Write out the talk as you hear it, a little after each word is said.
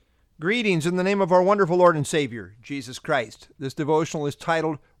Greetings in the name of our wonderful Lord and Savior, Jesus Christ. This devotional is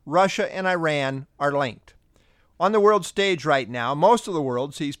titled, Russia and Iran Are Linked. On the world stage right now, most of the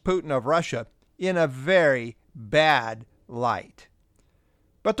world sees Putin of Russia in a very bad light.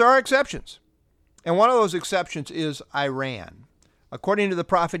 But there are exceptions. And one of those exceptions is Iran. According to the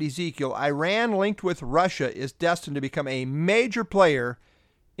prophet Ezekiel, Iran linked with Russia is destined to become a major player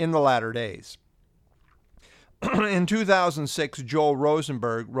in the latter days. In 2006, Joel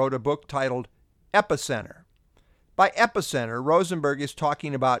Rosenberg wrote a book titled Epicenter. By epicenter, Rosenberg is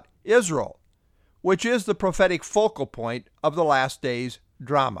talking about Israel, which is the prophetic focal point of the last days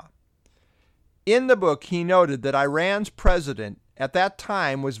drama. In the book, he noted that Iran's president at that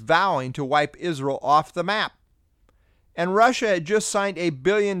time was vowing to wipe Israel off the map, and Russia had just signed a $1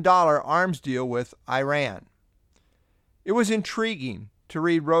 billion arms deal with Iran. It was intriguing to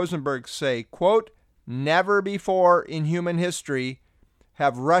read Rosenberg say, quote, "Never before in human history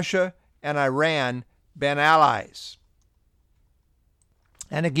have Russia and Iran been allies."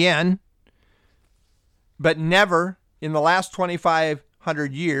 And again, but never in the last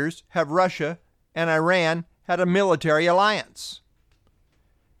 2,500 years have Russia and Iran had a military alliance.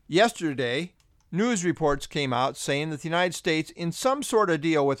 Yesterday, news reports came out saying that the United States, in some sort of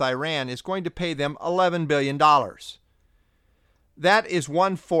deal with Iran, is going to pay them $11 billion. That is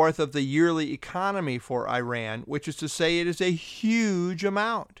 1/4 of the yearly economy for Iran, which is to say it is a huge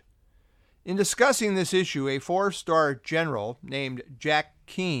amount. In discussing this issue, a 4-star general named Jack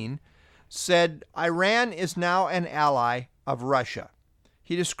Keane said Iran is now an ally of Russia.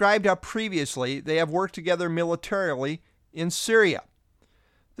 He described how previously they have worked together militarily in Syria.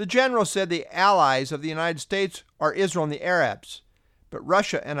 The general said the allies of the United States are Israel and the Arabs, but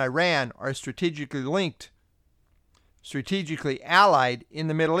Russia and Iran are strategically allied in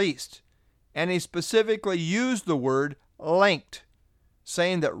the Middle East, and he specifically used the word linked,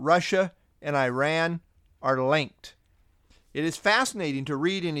 saying that Russia and Iran are linked. It is fascinating to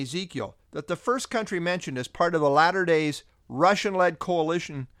read in Ezekiel that the first country mentioned as part of the latter days Russian-led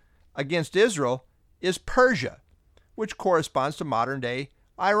coalition against Israel is Persia, which corresponds to modern-day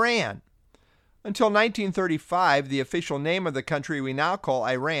Iran. Until 1935, the official name of the country we now call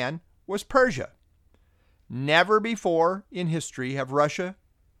Iran was Persia. Never before in history have Russia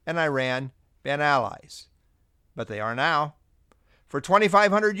and Iran been allies, but they are now. For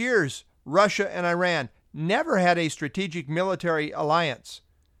 2,500 years, Russia and Iran never had a strategic military alliance,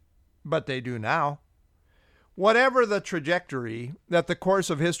 but they do now. Whatever the trajectory that the course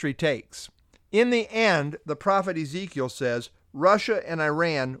of history takes, in the end, the prophet Ezekiel says Russia and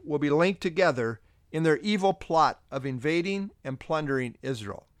Iran will be linked together in their evil plot of invading and plundering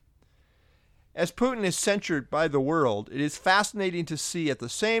Israel. As Putin is censured by the world, it is fascinating to see at the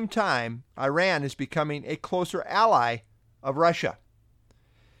same time Iran is becoming a closer ally of Russia.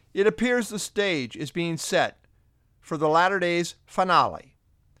 It appears the stage is being set for the latter days finale.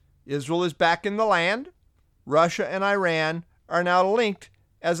 Israel is back in the land. Russia and Iran are now linked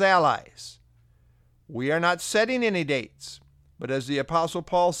as allies. We are not setting any dates, but as the Apostle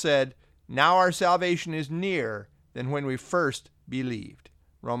Paul said, now our salvation is nearer than when we first believed.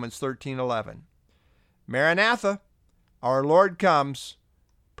 Romans 13:11. Maranatha, our Lord comes,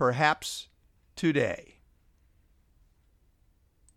 perhaps today.